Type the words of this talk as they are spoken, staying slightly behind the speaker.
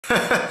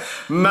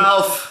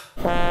MELF.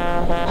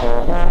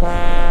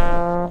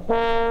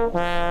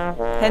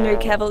 Henry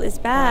Cavill is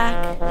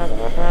back.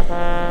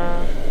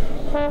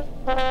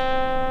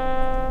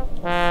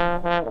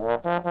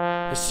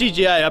 The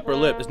CGI upper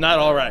lip is not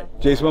alright.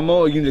 Jason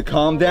Momoa, you need to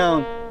calm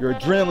down. Your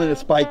adrenaline is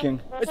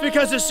spiking. It's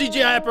because the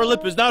CGI upper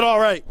lip is not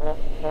alright.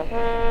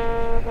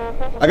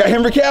 I got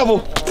Henry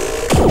Cavill.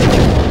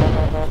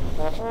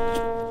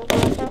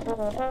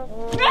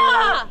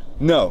 Ah!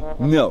 No,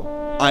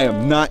 I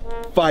am not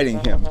fighting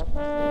him.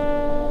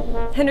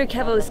 Henry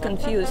Cavill is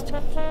confused.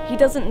 He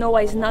doesn't know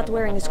why he's not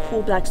wearing his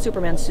cool black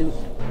Superman suit.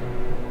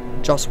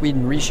 Joss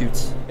Whedon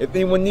reshoots. If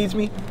anyone needs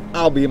me,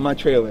 I'll be in my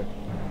trailer.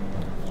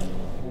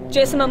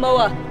 Jason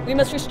Momoa, we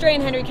must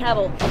restrain Henry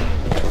Cavill.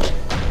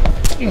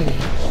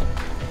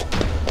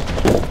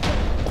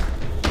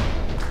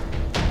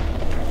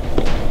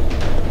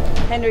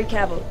 Henry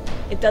Cavill,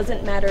 it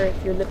doesn't matter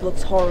if your lip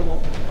looks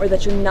horrible or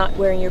that you're not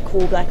wearing your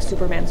cool black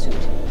Superman suit.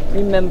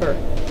 Remember,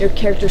 your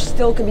character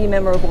still can be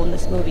memorable in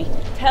this movie.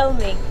 Tell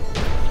me.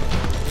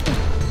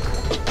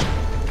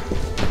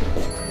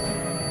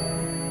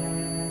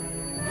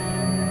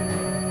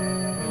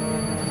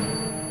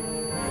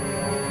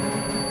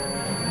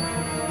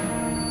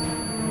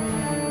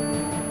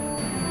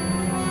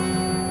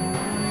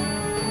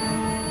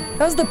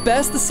 That was the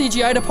best the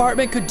CGI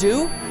department could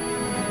do?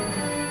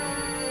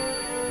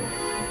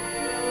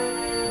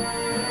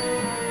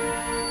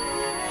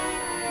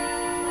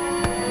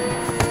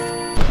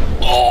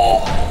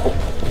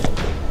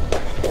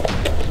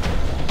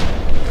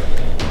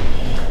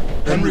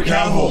 Henry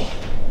Cavill.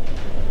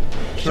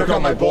 Check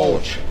out my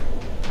bulge.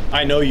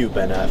 I know you,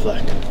 Ben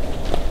Affleck.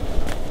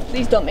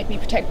 Please don't make me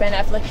protect Ben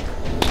Affleck.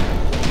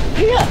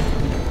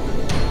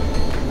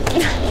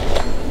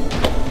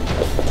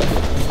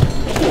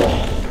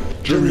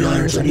 Jeremy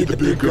Irons, I need the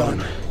big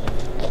gun.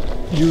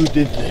 You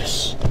did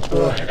this.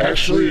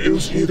 Actually, it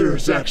was either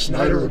Zack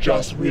Snyder or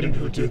Joss Whedon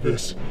who did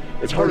this.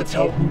 It's hard to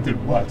tell who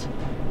did what.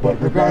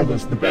 But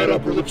regardless, the bad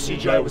upper lip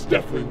CGI was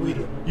definitely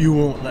Whedon. You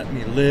won't let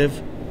me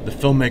live. The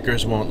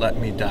filmmakers won't let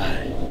me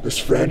die. This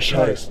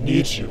franchise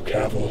needs you,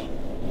 Cavill.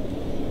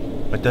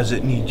 But does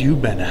it need you,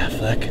 Ben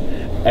Affleck?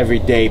 Every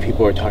day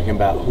people are talking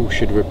about who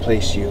should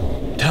replace you.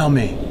 Tell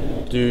me,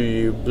 do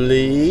you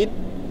bleed?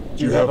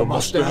 Do you have a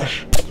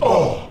mustache?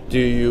 Oh. Do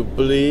you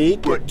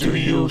bleed? But do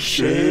you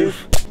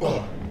shave?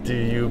 Oh. Do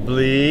you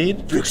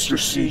bleed? Fix your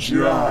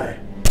CGI.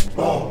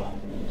 Oh.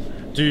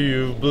 Do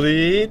you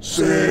bleed?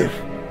 Save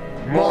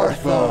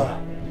Martha.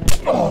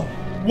 Oh.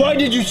 Why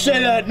did you say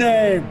that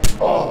name?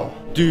 Oh.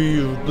 Do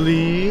you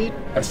bleed?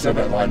 I said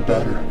that line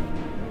better.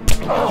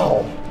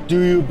 Ow.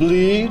 Do you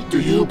bleed? Do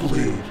you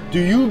bleed? Do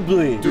you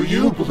bleed? Do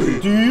you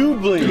bleed? Do you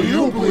bleed? Do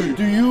you bleed?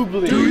 Do you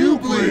bleed? Do you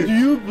bleed? Do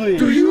you bleed?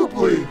 Do you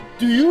bleed?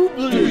 Do you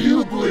bleed? Do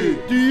you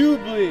bleed? Do you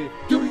bleed?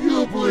 Do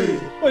you bleed?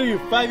 What are you,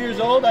 5 years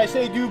old? I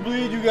say do you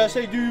bleed, you gotta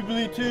say do you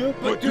bleed too?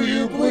 But do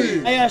you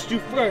bleed? I asked you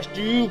first,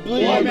 do you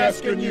bleed? Well, I'm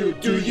asking you,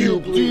 do you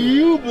bleed? Do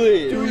you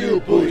bleed? Do you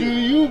bleed? Do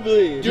you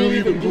bleed? Do you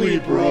even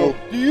bleed, bro?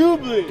 Do you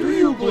bleed? Do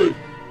you bleed?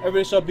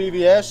 Everybody saw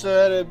BVS,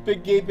 I had a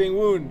big gaping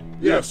wound.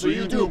 Yeah, so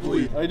you do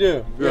bleed. I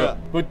do. Yeah.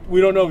 But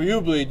we don't know if you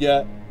bleed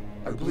yet.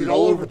 I bleed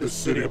all over this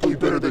city. I bleed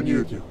better than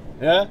you do.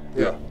 Yeah?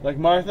 Yeah. Like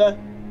Martha?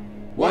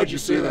 Why'd you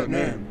say that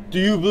name? Do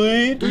you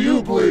bleed? Do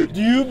you bleed?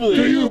 Do you bleed?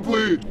 Do you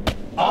bleed?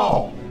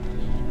 Ow.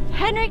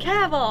 Henry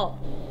Cavill!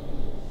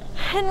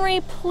 Henry,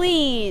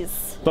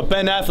 please. But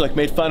Ben Affleck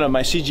made fun of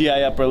my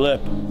CGI upper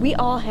lip. We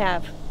all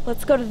have.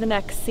 Let's go to the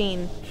next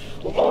scene.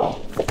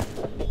 Oh.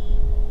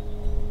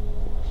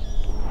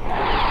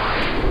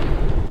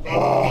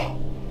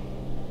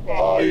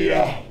 Oh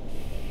yeah.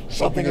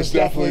 Something is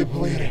definitely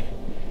bleeding.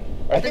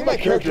 I think my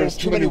character has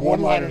too many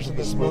one-liners in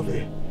this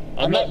movie.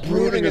 I'm not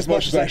brooding as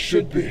much as I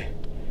should be.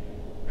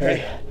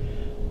 Hey,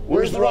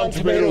 where's the Rotten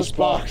Tomatoes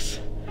box?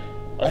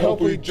 I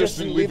hope we just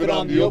didn't leave it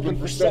on the open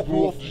for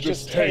Steppenwolf to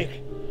just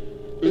take.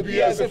 It'd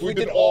be as if we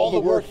did all the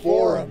work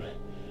for him.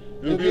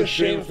 It'd be a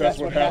shame if that's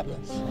what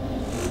happens.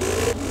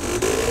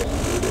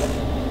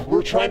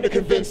 We're trying to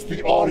convince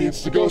the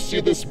audience to go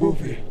see this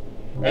movie.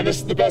 And this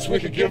is the best we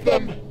could give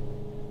them?